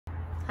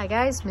Hi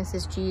guys,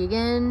 Mrs. G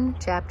again,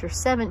 chapter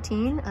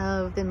 17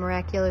 of The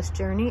Miraculous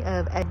Journey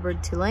of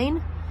Edward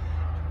Tulane,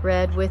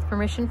 read with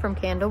permission from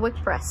Candlewick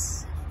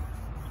Press.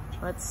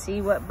 Let's see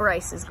what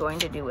Bryce is going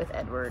to do with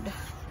Edward.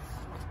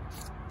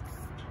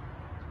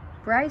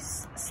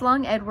 Bryce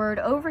slung Edward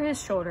over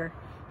his shoulder.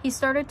 He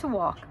started to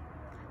walk.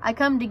 "I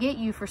come to get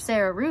you for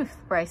Sarah Ruth,"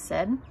 Bryce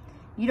said.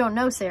 "You don't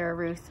know Sarah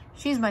Ruth.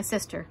 She's my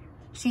sister.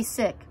 She's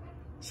sick.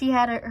 She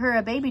had her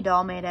a baby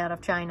doll made out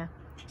of china.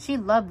 She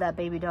loved that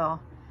baby doll.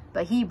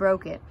 But he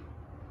broke it.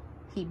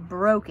 He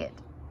broke it.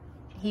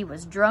 He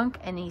was drunk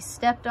and he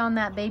stepped on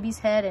that baby's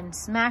head and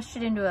smashed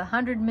it into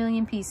 100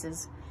 million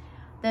pieces.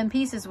 Them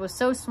pieces was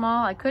so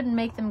small I couldn't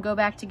make them go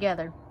back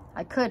together.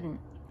 I couldn't.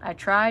 I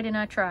tried and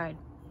I tried."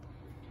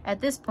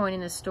 At this point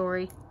in the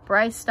story,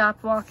 Bryce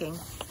stopped walking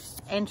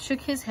and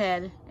shook his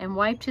head and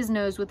wiped his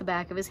nose with the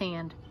back of his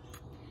hand.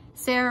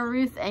 "Sarah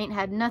Ruth ain't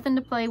had nothing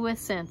to play with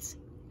since.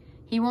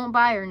 He won't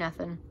buy her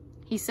nothing.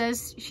 He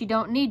says she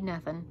don't need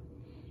nothing.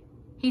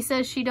 He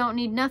says she don't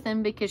need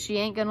nothing because she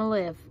ain't gonna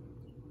live.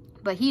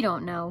 But he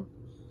don't know."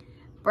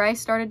 Bryce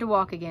started to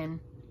walk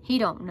again. "He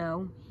don't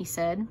know," he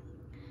said.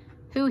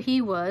 Who he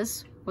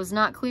was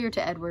not clear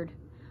to Edward.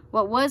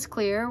 What was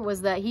clear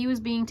was that he was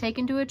being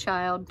taken to a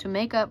child to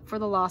make up for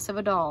the loss of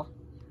a doll.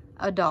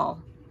 A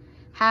doll.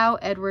 How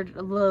Edward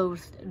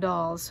loathed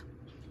dolls.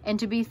 And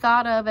to be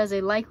thought of as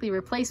a likely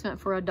replacement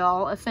for a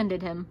doll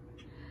offended him.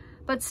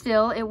 But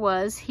still, it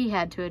was, he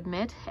had to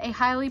admit, a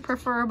highly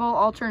preferable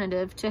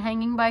alternative to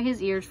hanging by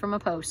his ears from a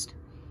post.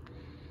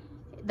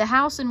 The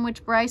house in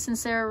which Bryce and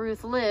Sarah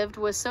Ruth lived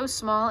was so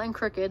small and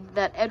crooked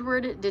that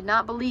Edward did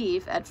not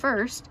believe, at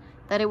first,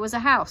 that it was a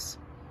house.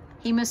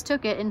 He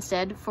mistook it,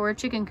 instead, for a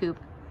chicken coop.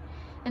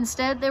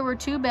 Instead, there were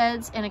 2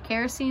 beds and a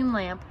kerosene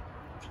lamp,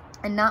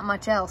 and not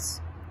much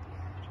else.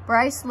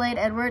 Bryce laid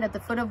Edward at the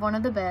foot of one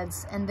of the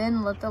beds, and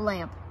then lit the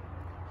lamp.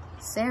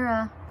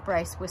 "Sarah,"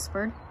 Bryce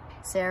whispered.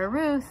 "Sarah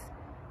Ruth.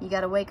 You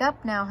gotta wake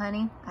up now,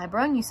 honey. I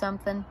brung you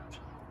something."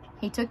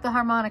 He took the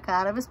harmonica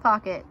out of his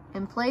pocket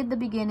and played the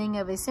beginning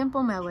of a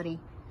simple melody.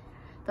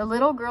 The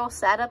little girl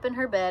sat up in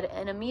her bed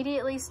and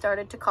immediately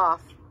started to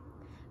cough.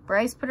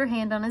 Bryce put her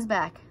hand on his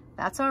back.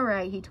 "That's all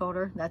right," he told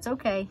her. "That's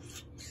okay."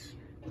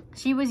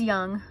 She was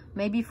young,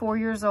 maybe 4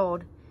 years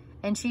old,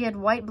 and she had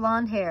white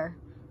blonde hair,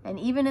 and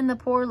even in the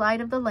poor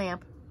light of the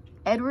lamp,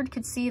 Edward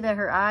could see that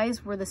her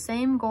eyes were the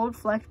same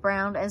gold-flecked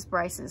brown as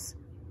Bryce's.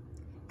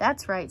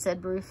 "That's right,"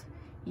 said Ruth.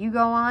 "You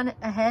go on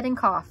ahead and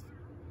cough."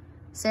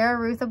 Sarah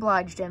Ruth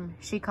obliged him.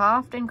 She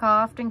coughed and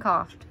coughed and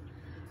coughed.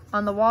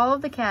 On the wall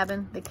of the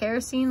cabin, the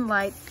kerosene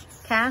light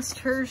cast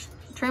her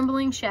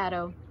trembling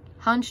shadow,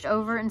 hunched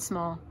over and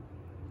small.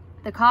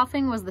 The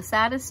coughing was the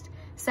saddest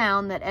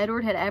sound that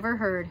Edward had ever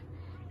heard,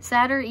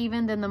 sadder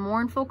even than the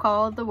mournful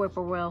call of the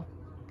whippoorwill.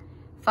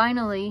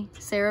 Finally,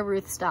 Sarah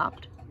Ruth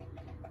stopped.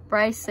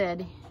 Bryce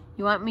said,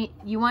 You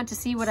want to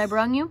see what I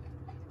brung you?"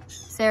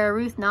 Sarah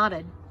Ruth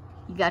nodded.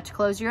 "You got to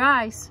close your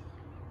eyes."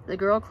 The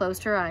girl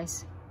closed her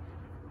eyes.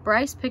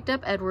 Bryce picked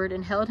up Edward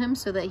and held him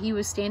so that he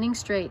was standing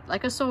straight,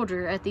 like a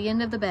soldier, at the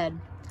end of the bed.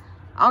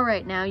 "All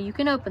right, now, you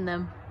can open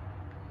them."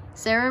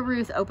 Sarah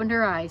Ruth opened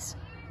her eyes.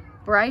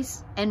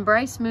 Bryce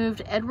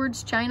moved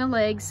Edward's china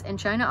legs and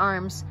china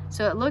arms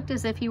so it looked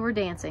as if he were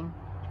dancing.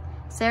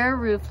 Sarah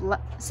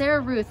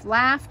Ruth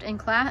laughed and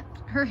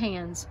clapped her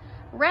hands.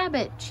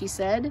 "Rabbit," she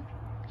said.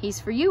 "He's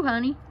for you,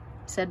 honey,"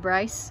 said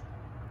Bryce.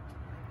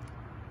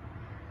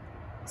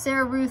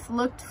 Sarah Ruth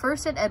looked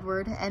first at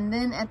Edward, and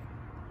then at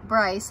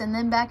Bryce, and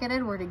then back at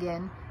Edward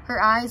again,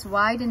 her eyes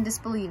wide and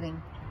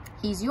disbelieving.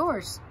 "He's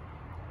yours."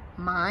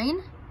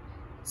 "Mine?"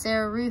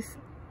 Sarah Ruth,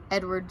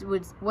 Edward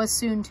was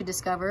soon to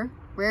discover,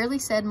 rarely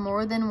said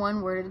more than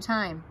one word at a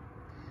time.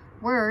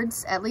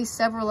 Words, at least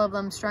several of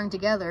them strung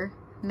together,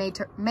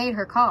 made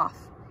her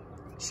cough.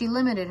 She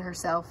limited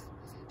herself.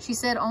 She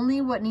said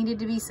only what needed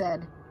to be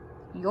said.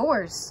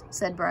 "Yours,"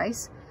 said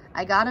Bryce.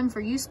 "I got him for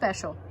you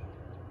special.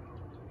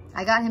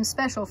 I got him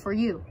special for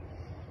you."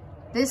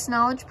 This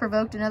knowledge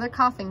provoked another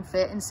coughing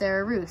fit in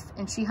Sarah Ruth,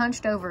 and she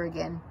hunched over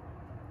again.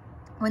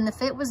 When the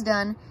fit was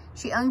done,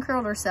 she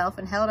uncurled herself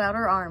and held out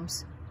her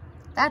arms.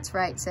 "That's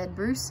right," said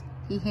Bruce.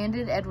 He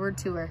handed Edward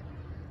to her.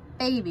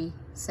 "Baby,"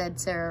 said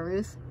Sarah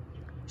Ruth.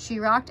 She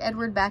rocked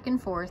Edward back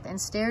and forth and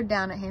stared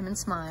down at him and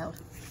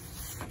smiled.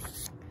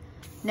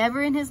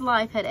 Never in his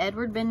life had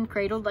Edward been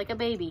cradled like a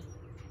baby.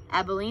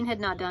 Abilene had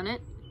not done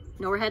it,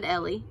 nor had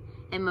Ellie,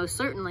 and most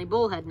certainly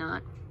Bull had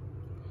not.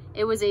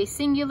 It was a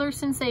singular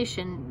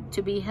sensation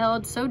to be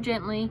held so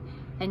gently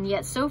and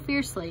yet so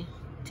fiercely,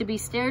 to be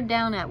stared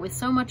down at with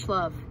so much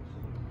love.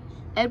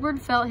 Edward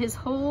felt the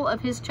whole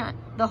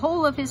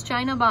of his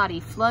china body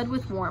flood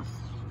with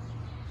warmth.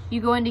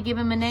 "You going to give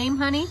him a name,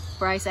 honey?"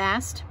 Bryce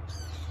asked.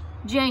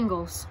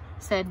 "Jangles,"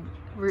 said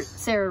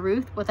Sarah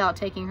Ruth without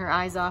taking her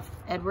eyes off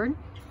Edward.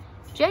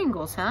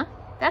 "Jangles, huh?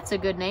 That's a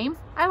good name.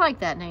 I like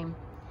that name."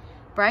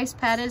 Bryce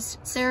patted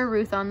Sarah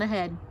Ruth on the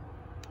head.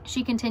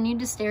 She continued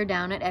to stare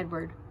down at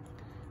Edward.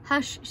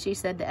 "Hush," she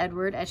said to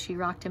Edward as she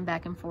rocked him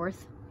back and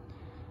forth.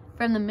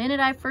 "From the minute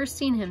I first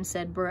seen him,"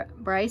 said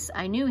Bryce,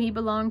 "I knew he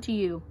belonged to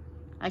you.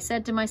 I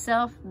said to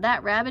myself,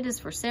 that rabbit is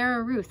for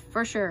Sarah Ruth,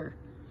 for sure.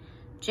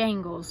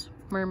 Jangles,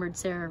 murmured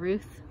Sarah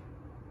Ruth.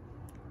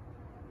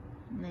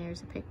 And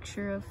there's a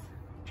picture of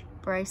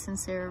Bryce and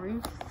Sarah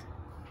Ruth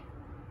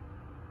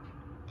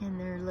in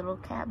their little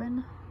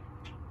cabin.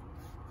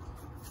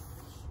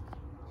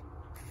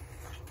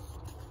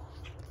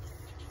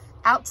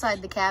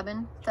 Outside the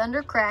cabin,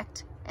 thunder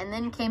cracked, and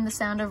then came the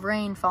sound of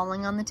rain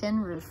falling on the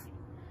tin roof.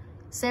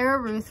 Sarah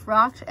Ruth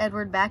rocked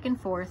Edward back and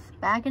forth,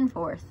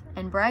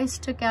 and Bryce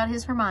took out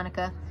his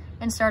harmonica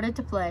and started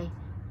to play,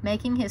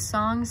 making his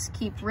songs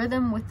keep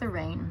rhythm with the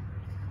rain.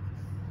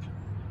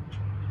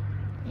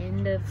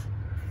 End of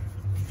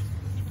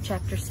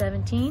chapter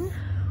 17.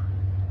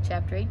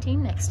 Chapter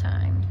 18 next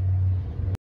time.